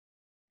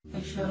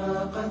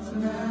أشرقت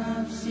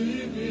نفسي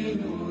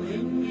بنور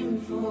من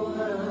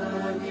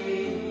فؤادي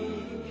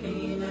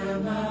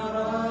حينما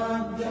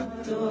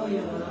رددت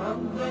يا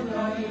رب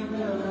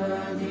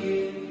العباد.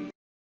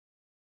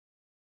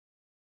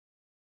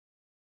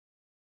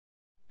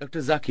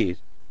 Doctor Zakir,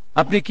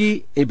 আপনি কি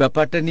এই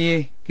ব্যাপারটা নিয়ে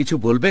কিছু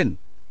বলবেন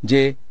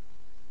যে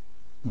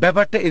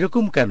ব্যাপারটা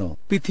এরকম কেন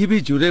পৃথিবী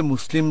জুড়ে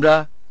মুসলিমরা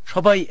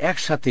সবাই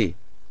একসাথে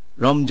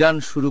রমজান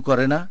শুরু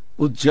করে না,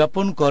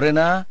 উদযাপন করে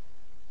না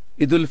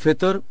ঈদুল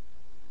ফিতর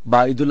বা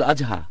ঈদুল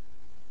আজহা?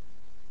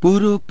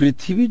 পুরো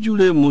পৃথিবী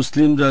জুড়ে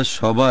মুসলিমরা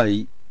সবাই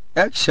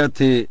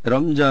একসাথে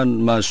রমজান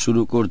মাস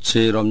শুরু করছে,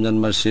 রমজান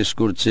মাস শেষ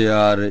করছে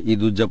আর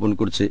ঈদ উদযাপন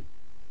করছে।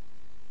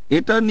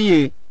 এটা নিয়ে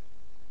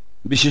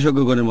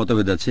বিশেষজ্ঞগণের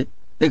মতভেদ আছে।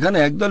 এখানে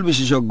একদল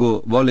বিশেষজ্ঞ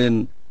বলেন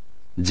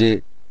যে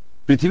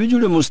পৃথিবী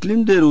জুড়ে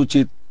মুসলিমদের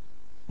উচিত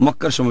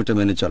মক্কার সময়টা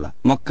মেনে চলা।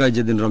 মক্কায়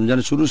যেদিন রমজান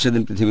শুরু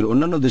সেদিন পৃথিবীর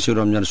অন্যান্য দেশেও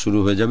রমজান শুরু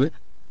হয়ে যাবে।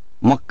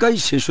 মক্কায়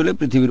শেষ হলে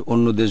পৃথিবীর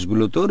অন্য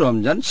দেশগুলোতেও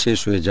রমজান শেষ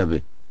হয়ে যাবে।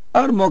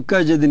 আর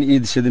মক্কায় যেদিন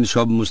ঈদ সেদিন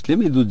সব মুসলিম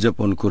ঈদ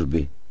উদযাপন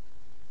করবে।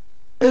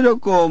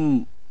 এরকম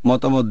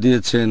মতামত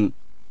দিয়েছেন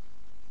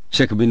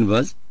শেখ বিন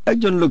বাজ।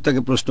 একজন লোক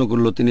তাকে প্রশ্ন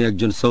করলো, তিনি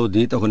একজন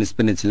সৌদি, তখন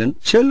স্পেনে ছিলেন।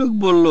 সে লোক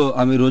বলল,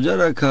 আমি রোজা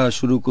রাখা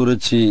শুরু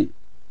করেছি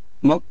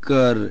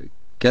মক্কার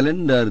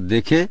ক্যালেন্ডার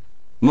দেখে।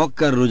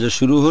 মক্কার রোজা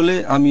শুরু হলে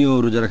আমিও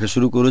রোজা রাখা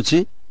শুরু করেছি,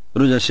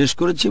 রোজা শেষ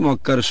করেছি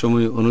মক্কার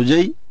সময়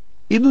অনুযায়ী,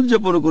 ঈদ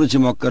উদযাপন করেছি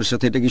মক্কার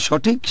সাথে। এটা কি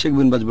সঠিক? শেখ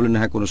বিন বাজ বলেন,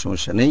 হ্যাঁ, কোনো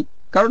সমস্যা নেই,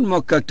 কারণ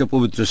মক্কা একটা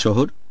পবিত্র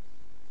শহর।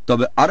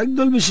 তবে আরেক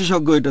দল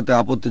বিশেষজ্ঞ এটাতে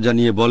আপত্তি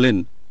জানিয়ে বলেন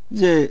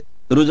যে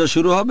রোজা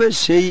শুরু হবে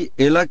সেই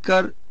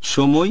এলাকার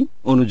সময়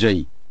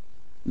অনুযায়ী।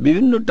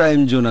 বিভিন্ন টাইম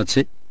জোন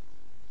আছে।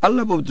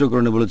 আল্লাহ পবিত্র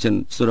কোরআনে বলেছেন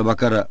সূরা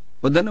বাকারা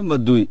অধ্যায় নম্বর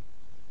 2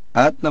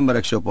 আয়াত নম্বর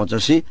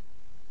 185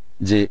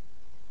 যে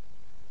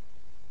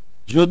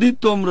যদি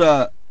তোমরা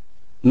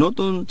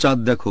নতুন চাঁদ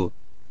দেখো,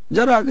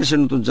 যারা আকাশে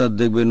নতুন চাঁদ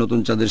দেখবে নতুন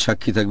চাঁদের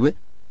সাক্ষী থাকবে,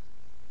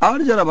 আর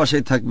যারা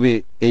বাসায় থাকবে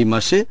এই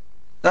মাসে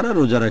তারা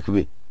রোজা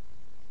রাখবে।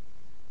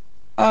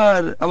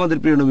 আর আমাদের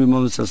প্রিয় নবী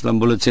মুহাম্মদ সাল্লাল্লাহু আলাইহি ওয়াসাল্লাম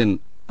বলেছেন,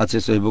 আছে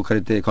সহিহ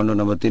বুখারীতে খণ্ড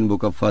নম্বর 3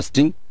 বুক অফ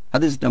ফাস্টিং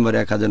হাদিস নম্বর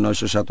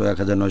 1907 ও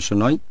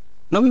 1909।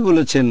 নবী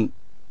বলেছেন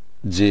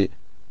যে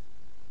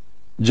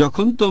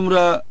যখন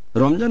তোমরা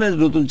রমজানের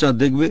নতুন চাঁদ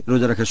দেখবে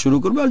রোজা রাখা শুরু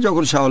করবে, আর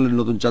যখন শাওয়ালের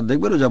নতুন চাঁদ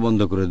দেখবে রোজা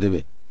বন্ধ করে দেবে।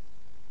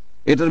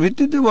 এটার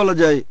ভিত্তিতে বলা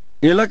যায়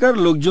এলাকার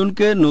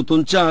লোকজনকে নতুন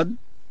চাঁদ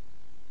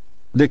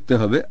দেখতে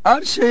হবে।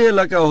 আর সেই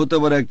এলাকা হতে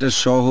পারে একটা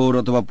শহর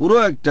অথবা পুরো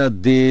একটা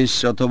দেশ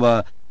অথবা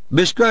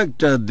বেশ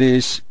কয়েকটা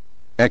দেশ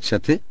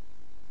একসাথে।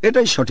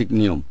 এটাই সঠিক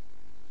নিয়ম।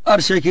 আর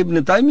শেখ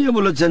ইবনে তাইমিয়া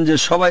বলেছেন যে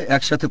সবাই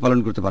একসাথে পালন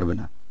করতে পারবে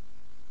না,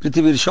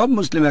 পৃথিবীর সব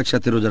মুসলিম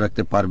একসাথে রোজা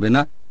রাখতে পারবে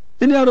না।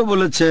 তিনি আরো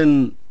বলেছেন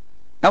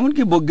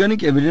এমনকি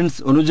বৈজ্ঞানিক এভিডেন্স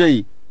অনুযায়ী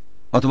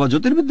অথবা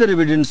জ্যোতির্বিদ্যার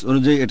এভিডেন্স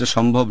অনুযায়ী এটা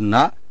সম্ভব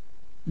না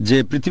যে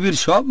পৃথিবীর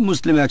সব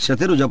মুসলিম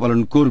একসাথে রোজা পালন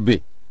করবে,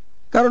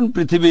 কারণ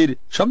পৃথিবীর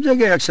সব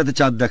জায়গায় একসাথে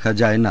চাঁদ দেখা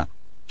যায় না,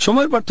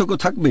 সময়ের পার্থক্য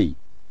থাকবেই।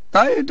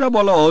 তাই এটা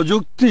বলা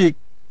অযৌক্তিক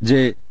যে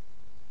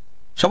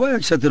সবাই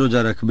একসাথে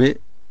রোজা রাখবে।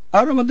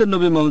 আর আমাদের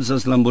নবী মুহাম্মদ সাল্লাল্লাহু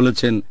আলাইহি ওয়াসাল্লাম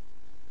বলেছেন,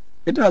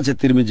 এটা আছে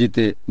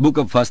তিরমিজিতে বুক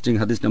অব ফাস্টিং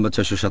হাদিস নম্বর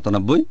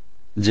 697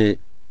 যে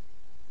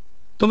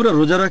তোমরা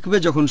রোজা রাখবে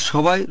যখন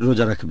সবাই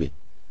রোজা রাখবে,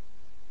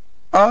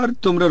 আর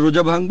তোমরা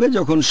রোজা ভাঙবে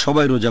যখন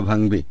সবাই রোজা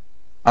ভাঙবে।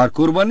 আর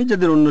কোরবানি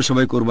যেদিন অন্য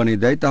সবাই কোরবানি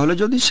দেয়, তাহলে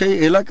যদি সেই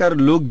এলাকার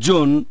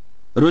লোকজন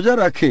রোজা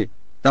রাখে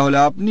তাহলে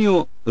আপনিও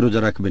রোজা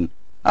রাখবেন।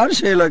 আর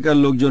সেই এলাকার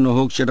লোকজন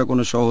হোক সেটা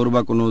কোনো শহর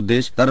বা কোনো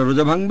দেশ, তারা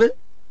রোজা ভাঙবে,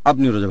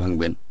 আপনিও রোজা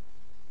ভাঙবেন।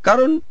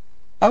 কারণ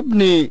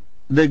আপনি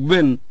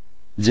দেখবেন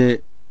যে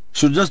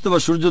সূর্যাস্ত বা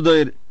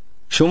সূর্যোদয়ের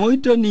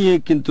সময়টা নিয়ে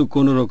কিন্তু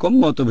কোনো রকম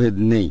মতভেদ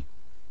নেই।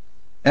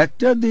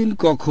 একটা দিন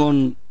কখন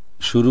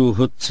শুরু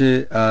হচ্ছে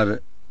আর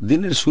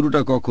দিনের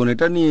শুরুটা কখন,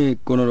 এটা নিয়ে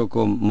কোনো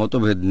রকম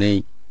মতভেদ নেই।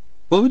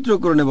 পবিত্র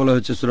কোরআনে বলা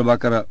হয়েছে সূরা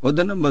বাকারা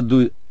অধ্যায় নম্বর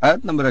 2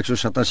 আয়াত নম্বর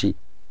 187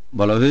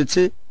 বলা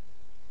হয়েছে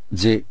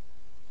যে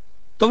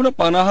তোমরা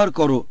পানাহার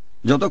করো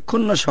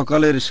যতক্ষণ না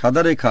সকালের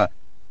সাদা রেখা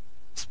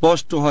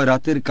স্পষ্ট হয়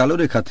রাতের কালো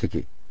রেখা থেকে,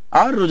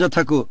 আর রোজা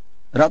থাকো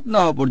রাত না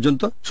হওয়া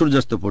পর্যন্ত,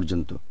 সূর্যাস্ত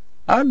পর্যন্ত।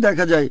 আর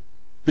দেখা যায়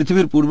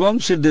পৃথিবীর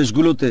পূর্বাংশের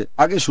দেশগুলোতে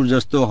আগে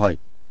সূর্যাস্ত হয়।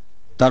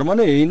 তার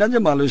মানে এই না যে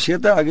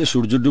মালয়েশিয়াতে আগে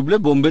সূর্য ডুবলে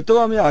বোম্বেতেও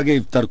আমি আগে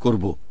ইফতার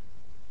করব।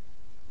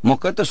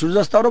 মক্কায় তো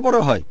সূর্যাস্ত আরো পরে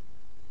হয়।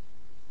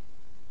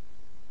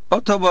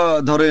 অথবা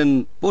ধরেন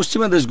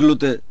পশ্চিমা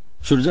দেশগুলোতে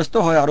সূর্যাস্ত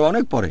হয় আরো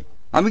অনেক পরে,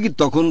 আমি কি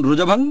তখন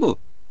রোজা ভাঙবো?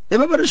 এ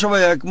ব্যাপারে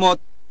সবাই একমত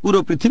পুরো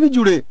পৃথিবী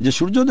জুড়ে যে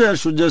সূর্যোদয় আর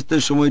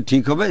সূর্যাস্তের সময়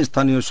ঠিক হবে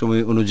স্থানীয়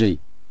সময় অনুযায়ী।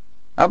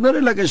 আপনার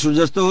এলাকায়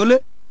সূর্যাস্ত হলে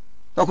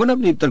তখন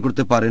আপনি ইফতার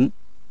করতে পারেন,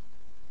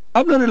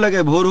 আপনার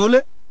এলাকায় ভোর হলে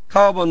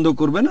খাওয়া বন্ধ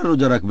করবেন আর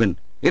রোজা রাখবেন।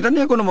 এটা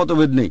নিয়ে কোনো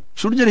মতভেদ নেই।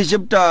 সূর্যের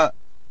হিসেবটা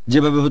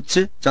যেভাবে হচ্ছে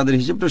চাঁদের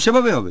হিসেবটা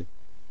সেভাবে হবে।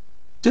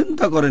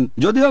 চিন্তা করেন,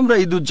 যদি আমরা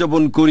ঈদ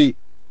উদযাপন করি,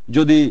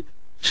 যদি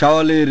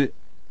শাওয়ালের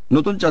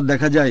নতুন চাঁদ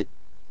দেখা যায়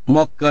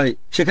মক্কায়,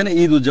 সেখানে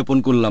ঈদ উদযাপন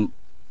করলাম,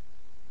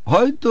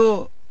 হয়তো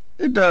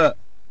এটা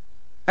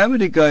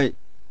আমেরিকায়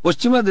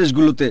পশ্চিমা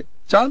দেশগুলোতে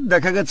চাঁদ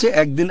দেখা গেছে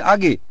একদিন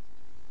আগে,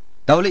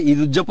 তাহলে ঈদ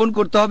উদযাপন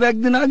করতে হবে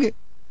একদিন আগে।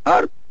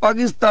 আর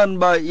পাকিস্তান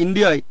বা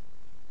ইন্ডিয়ায়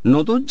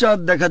নতুন চাঁদ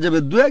দেখা যাবে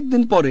 2-1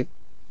 দিন পরে,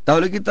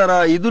 তাহলে কি তারা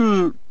ঈদুল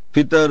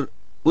ফিতর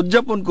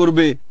উদযাপন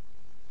করবে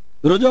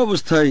রোজা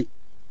অবস্থায়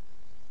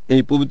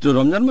এই পবিত্র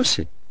রমজান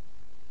মাসে?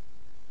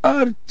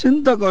 আর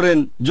চিন্তা করেন,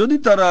 যদি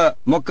তারা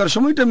মক্কার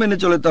সময়টা মেনে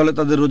চলে তাহলে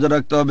তাদের রোজা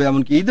রাখতে হবে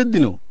এমনকি ঈদের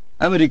দিনও।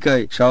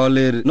 আমেরিকায়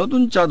শাওয়ালের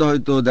নতুন চাঁদ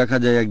হয়তো দেখা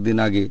যায় একদিন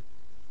আগে,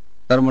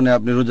 তার মানে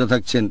আপনি রোজা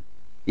থাকছেন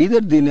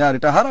ঈদের দিনে, আর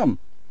এটা হারাম।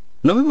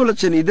 নবী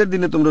বলেছেন ঈদের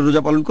দিনে তোমরা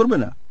রোজা পালন করবে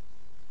না।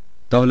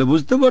 তাহলে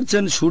বুঝতে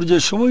পারছেন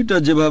সূর্যের সময়টা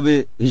যেভাবে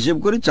হিসেব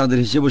করি চাঁদের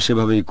হিসেবও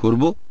সেভাবেই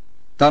করব,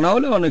 তা না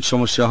হলে অনেক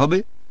সমস্যা হবে।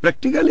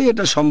 প্র্যাকটিক্যালি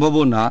এটা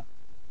সম্ভবও না।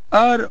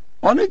 আর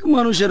অনেক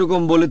মানুষ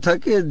এরকম বলে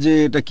থাকে যে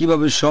এটা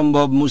কিভাবে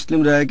সম্ভব,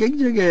 মুসলিমরা এক এক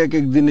জায়গায় এক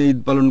এক দিনে ঈদ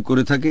পালন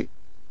করে থাকে।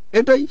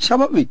 এটাই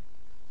স্বাভাবিক।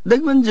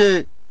 দেখবেন যে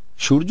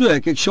সূর্য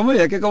এক এক সময়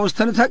এক এক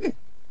অবস্থানে থাকে।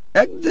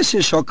 এক দেশে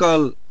সকাল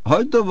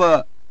হয়তো বা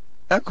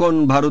এখন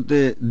ভারতে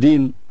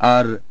দিন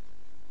আর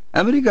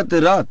আমেরিকাতে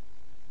রাত।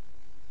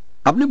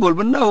 আপনি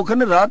বলবেন না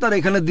ওখানে রাত আর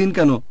এখানে দিন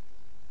কেন,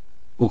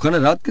 ওখানে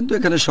রাত কিন্তু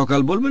এখানে সকাল।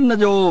 বলবেন না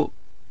যে ও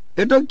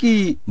এটা কি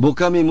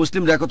বোকামি,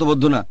 মুসলিমরা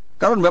একতাবদ্ধ না।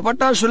 কারণ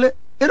ব্যাপারটা আসলে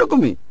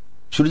এরকমই।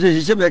 সূর্যের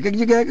হিসেব এক এক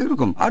জায়গায় এক এক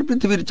রকম, আর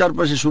পৃথিবীর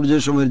চারপাশে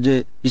সূর্যের সময়ের যে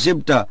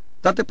হিসেবটা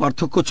তাতে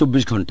পার্থক্য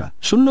 24 ঘন্টা,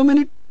 0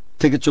 মিনিট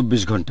থেকে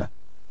 24 ঘন্টা।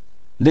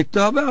 দেখতে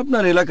হবে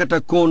আপনার এলাকাটা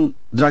কোন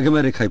দ্রাঘিমা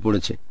রেখায়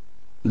পড়েছে।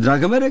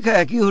 দ্রাঘিমা রেখা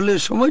একই হলে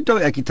সময়টাও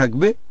একই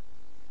থাকবে।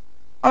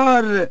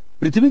 আর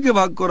পৃথিবীকে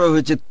ভাগ করা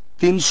হয়েছে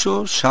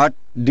 360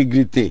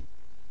 ডিগ্রিতে,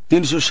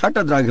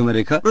 360টা দ্রাঘিমা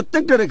রেখা।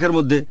 প্রত্যেকটা রেখার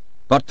মধ্যে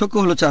পার্থক্য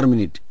হলো 4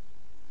 মিনিট।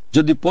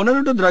 যদি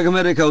 15টা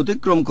দ্রাঘিমা রেখা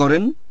অতিক্রম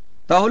করেন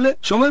তাহলে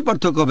সময়ের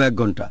পার্থক্য হবে 1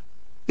 ঘন্টা।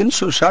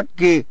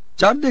 360কে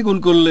 4 দিয়ে গুণ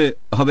করলে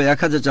হবে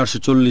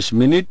 1440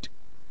 মিনিট,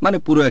 মানে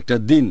পুরো একটা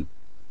দিন।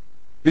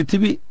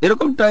 পৃথিবী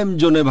এরকম টাইম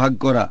জোনে ভাগ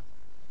করা।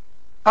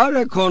 আর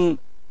এখন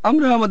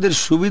আমরা আমাদের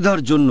সুবিধার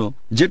জন্য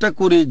যেটা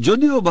করি,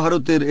 যদিও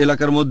ভারতের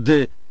এলাকার মধ্যে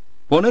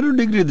 15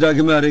 ডিগ্রি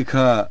দ্রাঘিমা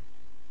রেখা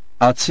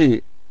আছে,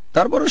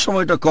 তারপরে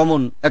সময়টা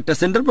কমন। একটা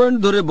সেন্টার পয়েন্ট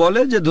ধরে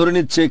বলে যে ধরে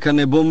নিচ্ছে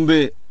এখানে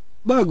বোম্বে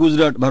বা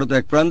গুজরাট ভারতের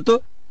এক প্রান্ত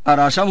আর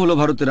আসাম হলো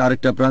ভারতের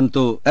আরেকটা প্রান্ত।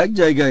 এক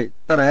জায়গায়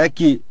তারা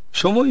একই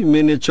সময়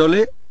মেনে চলে,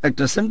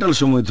 একটা সেন্ট্রাল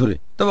সময় ধরে।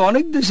 তবে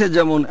অনেক দেশে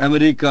যেমন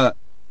আমেরিকা,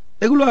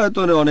 এগুলো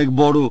আয়তনে অনেক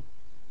বড়,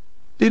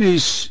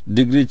 30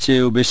 ডিগ্রি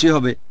চেয়েও বেশি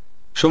হবে।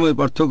 সময়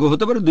পার্থক্য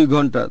হতে পারে 2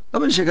 ঘন্টা।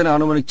 তবে সেখানে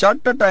আনুমানিক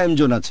 4টা টাইম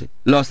জোন আছে।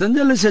 লস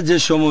অ্যাঞ্জেলেসে যে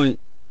সময়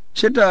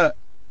সেটা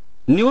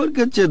নিউ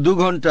ইয়র্কের চেয়ে 2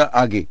 ঘন্টা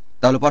আগে,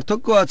 তাহলে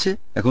পার্থক্য আছে।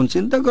 এখন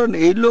চিন্তা করেন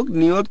এই লোক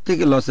নিউ ইয়র্ক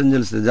থেকে লস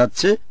অ্যাঞ্জেলেসে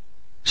যাচ্ছে,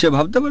 সে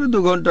ভাবতে পারে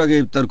 2 ঘন্টা আগে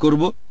ইফতার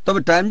করব। তবে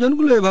টাইম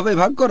জোনগুলো এভাবে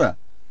ভাগ করা,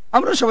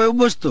 আমরা সবাই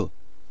অভ্যস্ত।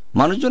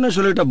 মানুষজন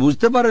আসলে এটা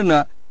বুঝতে পারে না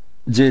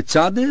যে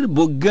চাঁদের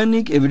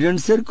বৈজ্ঞানিক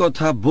এভিডেন্সের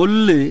কথা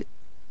বললে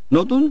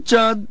নতুন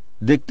চাঁদ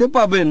দেখতে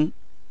পাবেন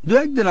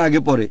 2-1 দিন আগে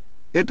পরে,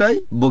 এটাই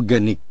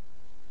বৈজ্ঞানিক।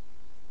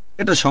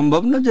 এটা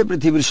সম্ভব না যে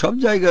পৃথিবীর সব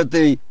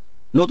জায়গাতেই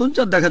নতুন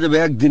চাঁদ দেখা যাবে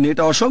একদিনে,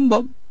 এটা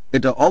অসম্ভব,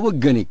 এটা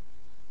অবৈজ্ঞানিক।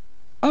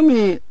 আমি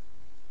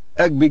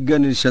এক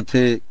বিজ্ঞানীর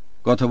সাথে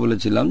কথা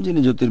বলেছিলাম যিনি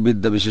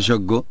জ্যোতির্বিদ্যা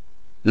বিশেষজ্ঞ,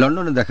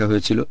 লন্ডনে দেখা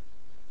হয়েছিল।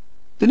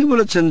 তিনি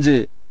বলেছেন যে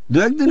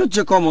 2-1 দিন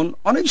হচ্ছে কমন,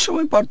 অনেক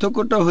সময়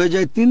পার্থক্যটা হয়ে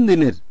যায় 3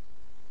 দিনের।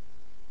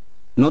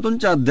 নতুন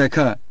চাঁদ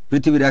দেখা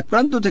পৃথিবীর এক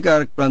প্রান্ত থেকে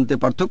আরেক প্রান্তে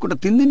পার্থক্যটা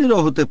 3 দিনেরও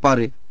হতে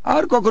পারে,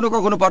 আর কখনো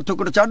কখনো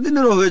পার্থক্যটা 4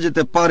 দিনেরও হয়ে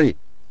যেতে পারে।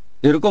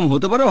 এরকম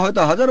হতে পারে হয়তো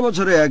 1000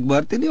 বছরে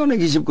একবার। তিনি অনেক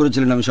হিসেব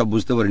করেছিলেন, আমি সব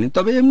বুঝতে পারিনি।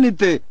 তবে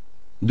এমনিতে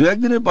 2-1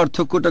 দিনের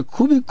পার্থক্যটা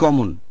খুবই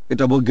কমন,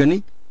 এটা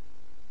বৈজ্ঞানিক।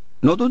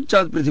 নতুন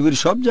চাঁদ পৃথিবীর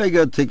সব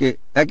জায়গা থেকে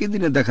একই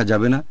দিনে দেখা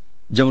যাবে না,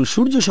 যেমন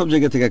সূর্য সব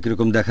জায়গা থেকে একই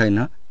রকম দেখায়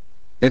না।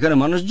 এখানে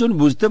মানুষজন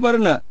বুঝতে পারে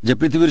না যে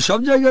পৃথিবীর সব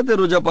জায়গাতে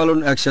রোজা পালন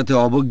একসাথে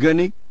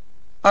অবৈজ্ঞানিক,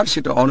 আর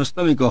সেটা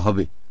অনাস্তামিকও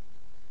হবে।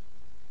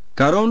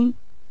 কারণ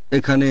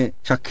এখানে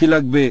সাক্ষী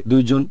লাগবে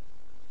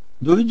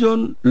 2 জন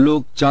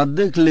লোক চাঁদ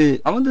দেখলে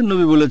আমাদের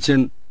নবী বলেছেন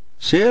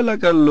সে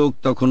এলাকার লোক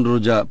তখন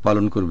রোজা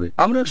পালন করবে।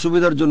 আমরা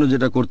সুবিধার জন্য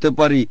যেটা করতে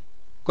পারি,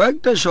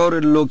 কয়েকটা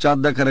শহরের লোক চাঁদ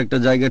দেখার একটা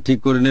জায়গা ঠিক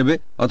করে নেবে,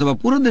 অথবা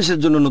পুরো দেশের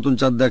জন্য নতুন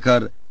চাঁদ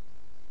দেখার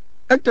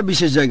একটা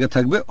বিশেষ জায়গা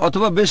থাকবে,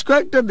 অথবা বেশ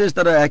কয়েকটা দেশ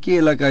তারা একই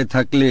এলাকায়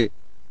থাকলে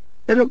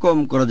এরকম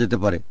করা যেতে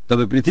পারে।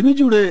 তবে পৃথিবী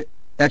জুড়ে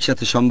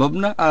একসাথে সম্ভব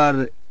না, আর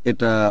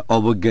এটা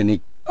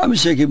অবৈজ্ঞানিক। আমি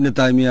শেখ ইবনে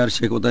তাইমিয়া আর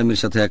শেখ ওতাইমির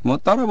সাথে একমত।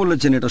 তারা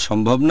বলেছেন এটা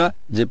সম্ভব না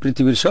যে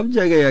পৃথিবীর সব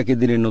জায়গায় একই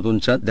দিনে নতুন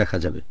চাঁদ দেখা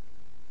যাবে।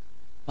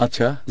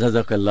 আচ্ছা,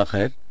 জাযাকাল্লাহ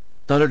খায়ের।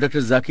 তাহলে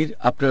ডক্টর জাকির,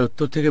 আপনার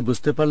উত্তর থেকে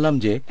বুঝতে পারলাম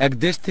যে এক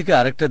দেশ থেকে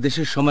আরেকটা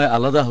দেশের সময়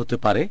আলাদা হতে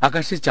পারে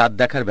আকাশে চাঁদ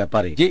দেখার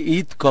ব্যাপারে, যে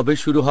ঈদ কবে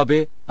শুরু হবে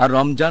আর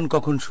রমজান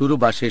কখন শুরু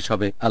বা শেষ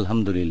হবে।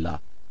 আলহামদুলিল্লাহ।